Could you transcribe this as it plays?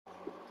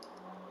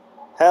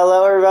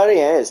Hello everybody,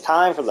 and it is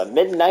time for the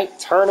midnight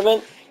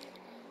tournament.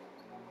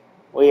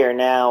 We are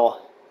now,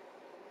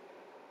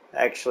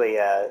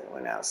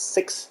 we're now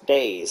 6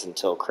 days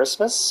until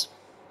Christmas.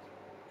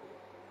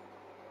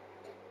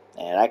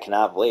 And I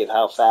cannot believe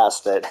how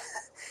fast that,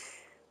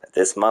 that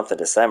this month of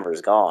December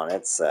is gone.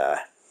 It's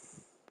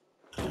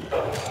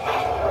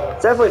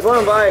definitely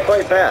flown by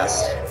quite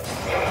fast.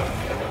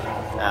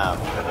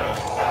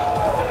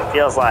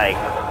 Feels like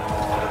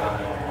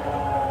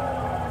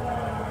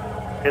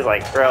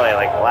really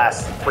like the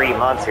last 3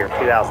 months here of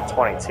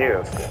 2022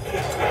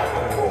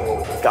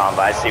 have gone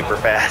by super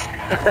fast.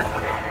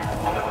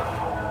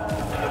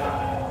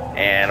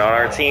 And on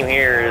our team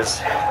here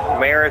is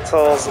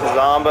Maritals,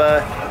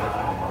 Zamba.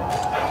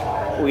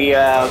 We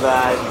have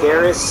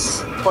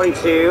Darius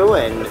 22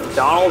 and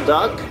Donald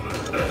Duck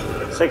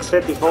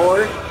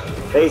 654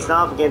 facing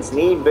off against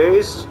Need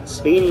Boost,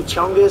 Speedy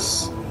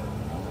Chungus,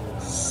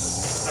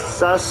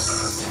 Susway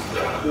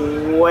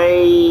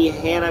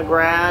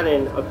Hanagrad,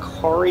 and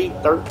Akari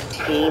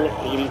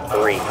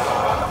 1383.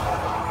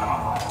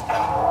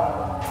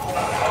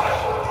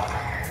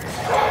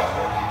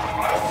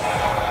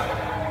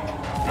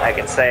 I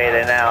can say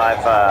that now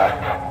I've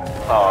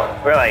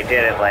really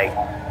did it like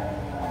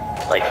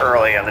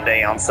early in the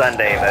day on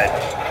Sunday, but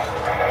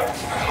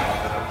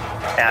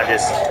now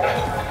just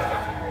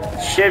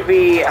should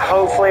be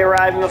hopefully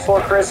arriving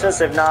before Christmas,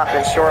 if not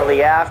then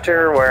shortly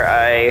after, where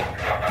I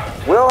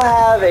will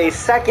have a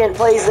second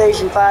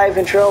PlayStation 5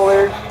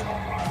 controller.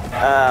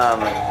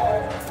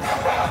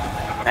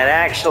 And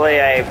actually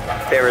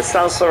there was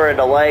some sort of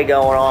delay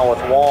going on with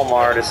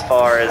Walmart as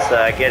far as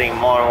getting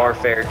Modern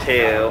Warfare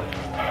 2.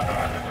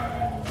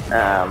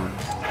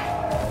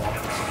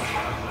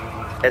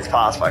 It's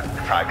possible I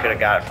probably could have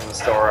got it from the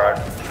store.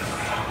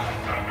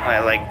 I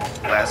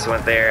last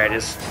went there, it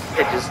just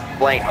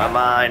blanked my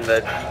mind,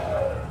 but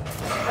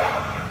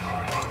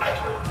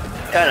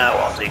I know it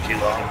won't take too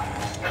long.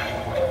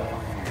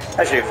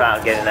 I should have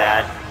found getting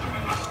that.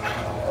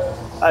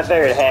 I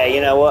figured, hey,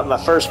 you know what? My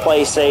first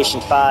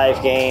PlayStation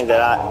 5 game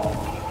that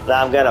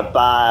I'm gonna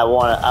buy, I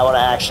wanna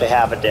actually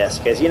have a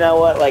disc, because you know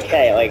what?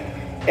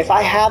 If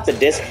I have the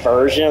disc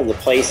version of the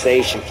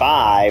PlayStation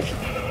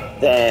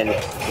 5, then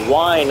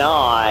why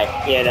not,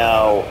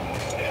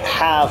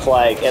 have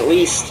at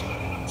least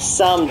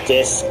some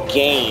disc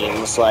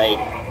games,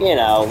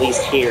 at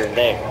least here and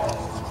there.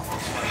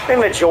 The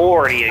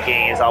majority of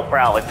games I'll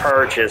probably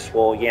purchase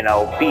will, be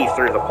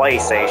through the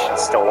PlayStation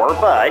Store,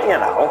 but,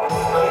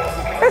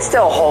 it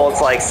still holds,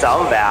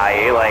 some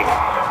value.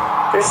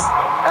 There's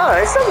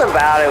something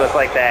about it with,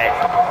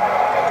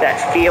 that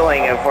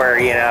feeling of where,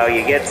 you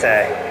get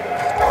to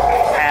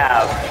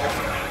have,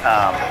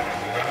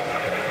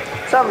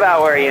 something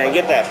about where, you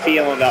get that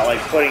feeling about,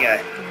 putting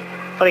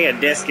a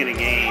disc in a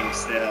game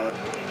still.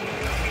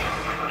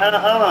 I don't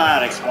know how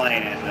to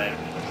explain it, but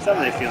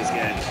something that feels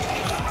good.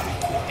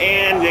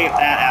 And get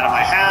that out of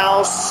my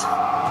house.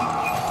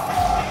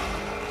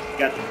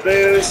 Got the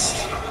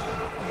boost.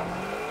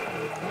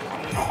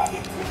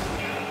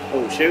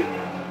 Oh, shoot.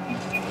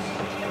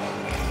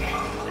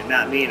 Did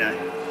not mean to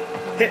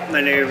hip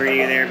maneuver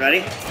you there,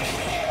 buddy.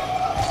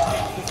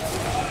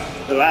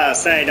 Oh, I was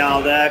saying,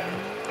 Donald Duck.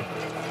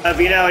 Hope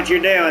you know what you're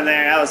doing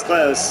there. That was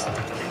close.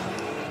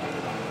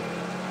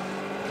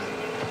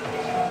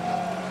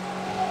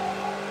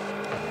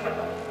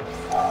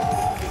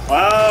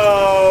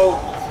 Whoa!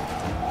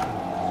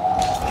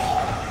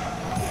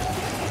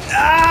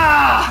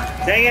 Ah!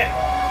 Dang it.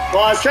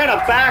 Well, I was trying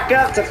to back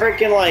up to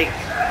freaking,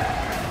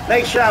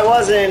 make sure I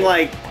wasn't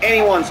in,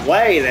 anyone's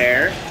way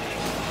there.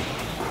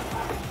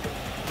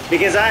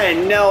 Because I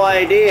had no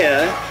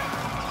idea.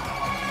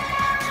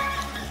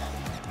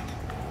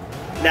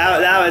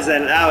 That was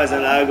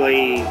an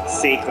ugly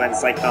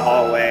sequence, the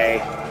whole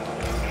way.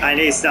 I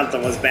knew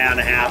something was bound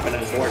to happen,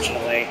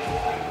 unfortunately.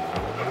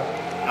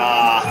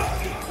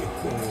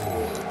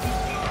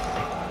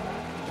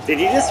 Did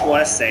you just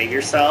want to save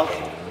yourself?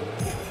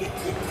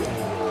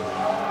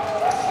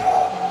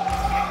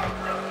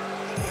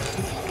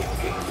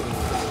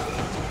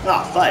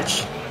 Oh,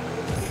 fudge.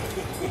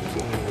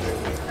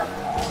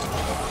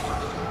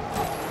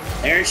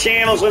 They're in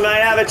shambles. We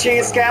might have a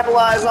chance to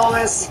capitalize on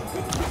this.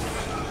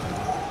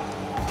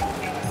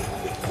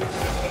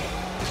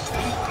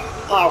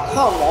 Oh,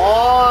 come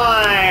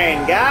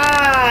on,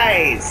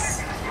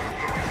 guys.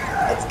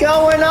 What's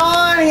going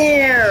on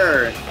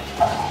here?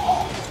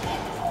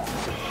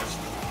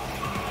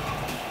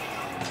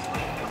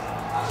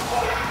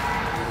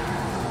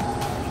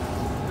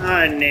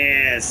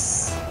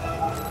 Goodness.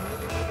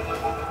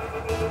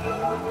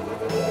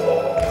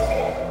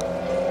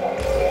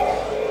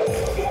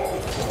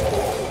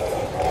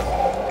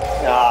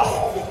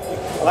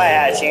 Well, I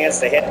had a chance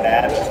to hit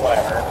that, but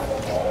whatever.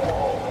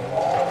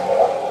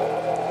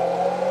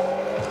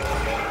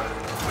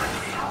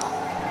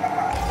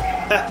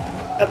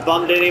 That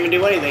bum didn't even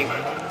do anything.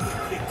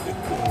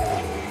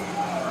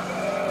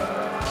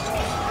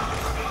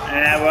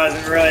 And that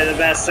wasn't really the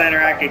best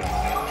center I could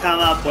come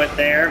up with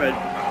there, but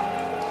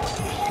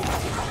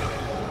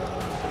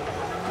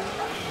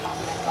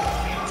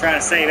trying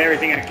to save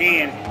everything I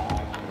can.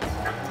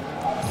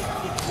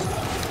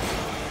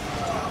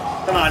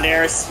 Come on,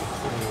 Darius.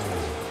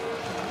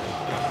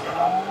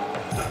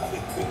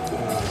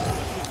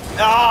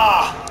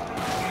 Ah!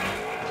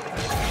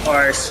 Of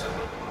course.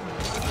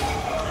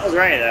 I was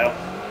right, though.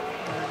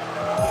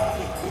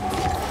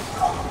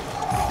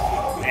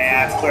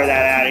 Yeah, let's clear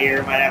that out of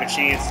here. Might have a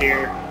chance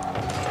here.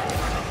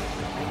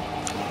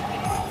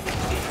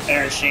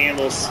 They're in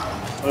shambles.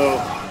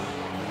 Oh.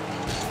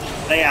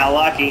 They got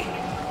lucky.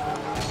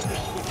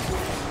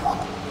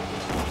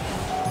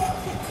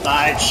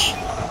 Fudge.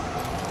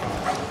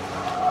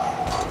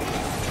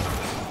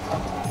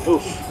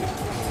 Oof.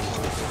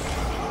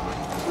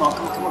 Come on,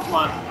 come on, come on, come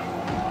on.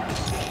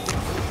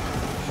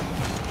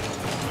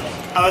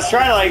 I was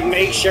trying to, like,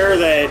 make sure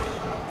that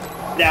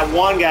that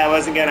one guy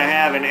wasn't going to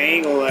have an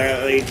angle or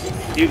really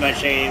do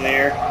much anything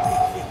there.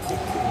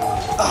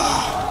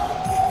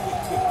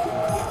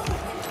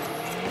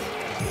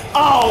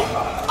 Oh!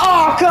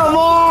 Oh, come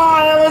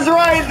on! It was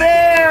right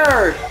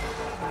there!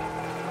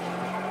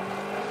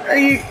 Are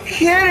you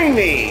kidding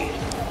me?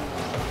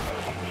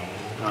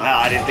 Well,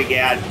 I didn't think he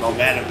had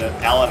momentum to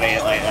elevate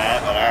it like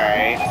that, but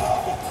alright.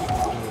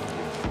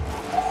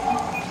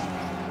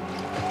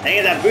 Dang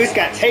it, that boost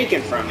got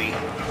taken from me.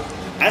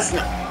 That's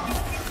not...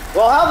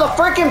 Well, how the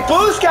freaking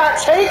boost got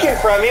taken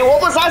from me? What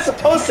was I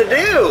supposed to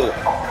do?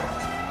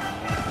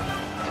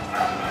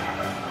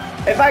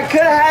 If I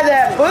could have had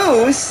that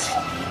boost...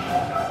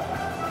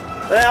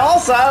 Then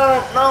also,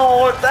 I don't know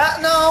what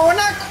that... No, we're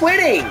not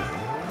quitting.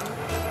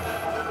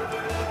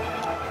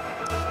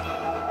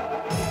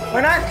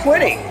 We're not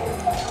quitting.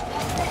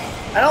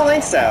 I don't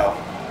think so.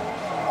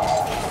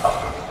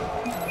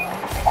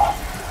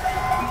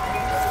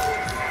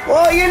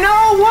 Well, you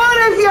know what?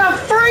 If you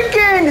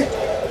freaking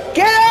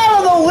get out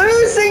of the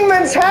losing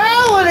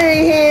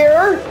mentality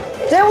here,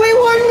 then we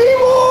wouldn't be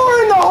more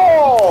in the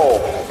hole.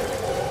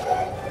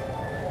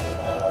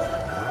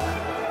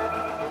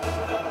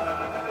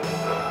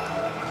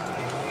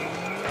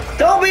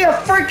 Don't be a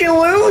freaking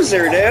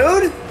loser,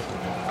 dude.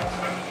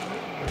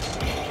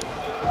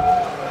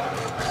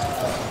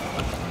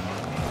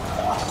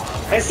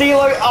 And see,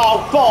 look,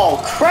 oh, bull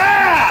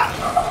crap!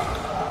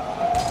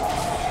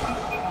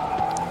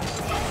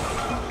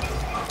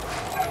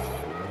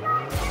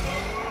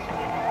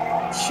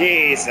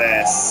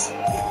 Jesus.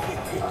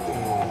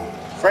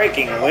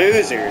 Freaking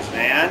losers,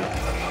 man.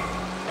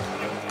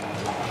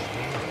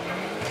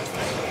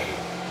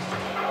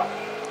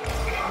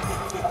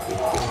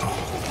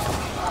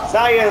 It's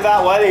not even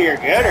about whether you're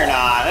good or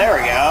not. There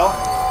we go.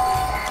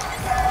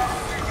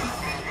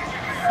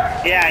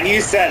 Yeah, and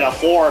you said a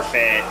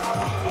forfeit.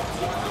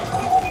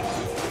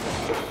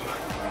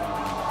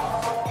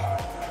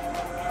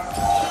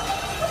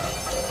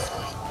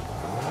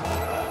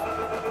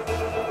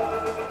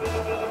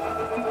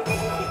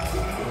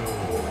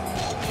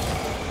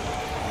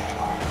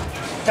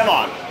 Come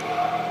on.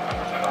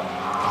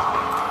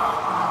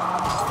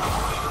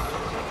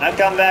 I've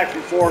come back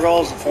from 4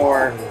 goals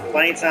before,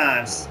 plenty of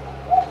times.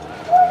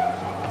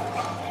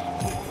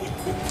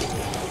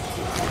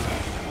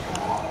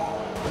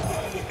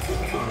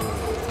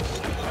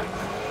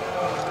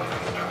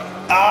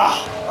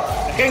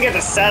 Ah, I couldn't get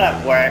the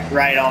setup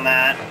right on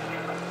that.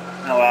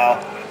 Oh well.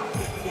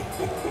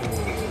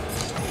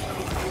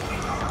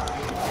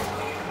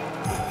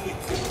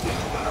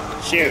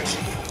 Shoot.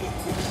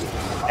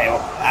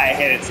 I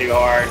hit it too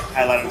hard.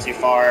 I let him too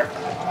far.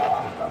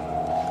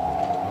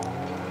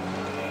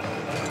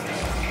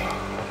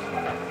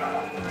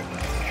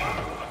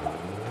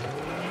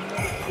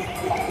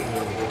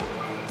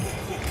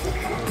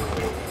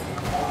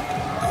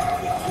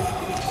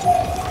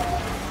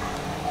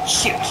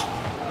 Shoot.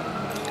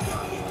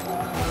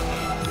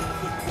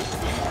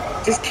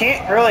 Just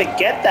can't really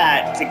get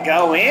that to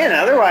go in.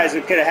 Otherwise,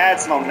 we could have had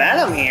some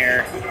momentum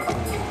here.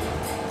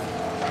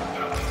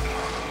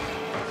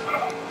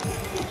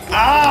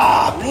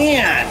 Ah,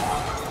 man.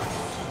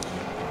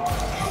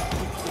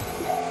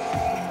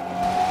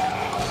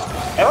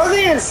 It wasn't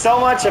even so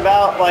much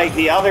about, like,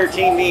 the other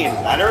team being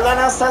better than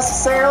us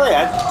necessarily.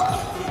 I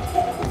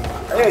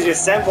think it was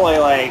just simply,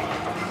 like,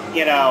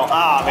 you know,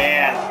 oh,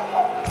 man.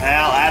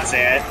 Well, that's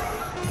it.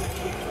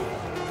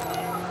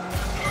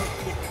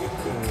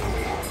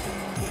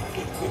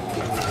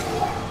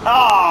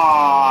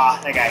 Oh, I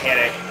think I hit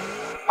it.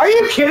 Are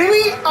you kidding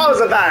me? I was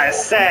about to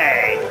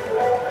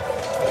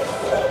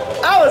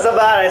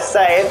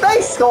say, if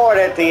they scored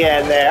at the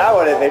end there, I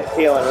would have been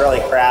feeling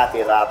really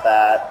crappy about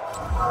that.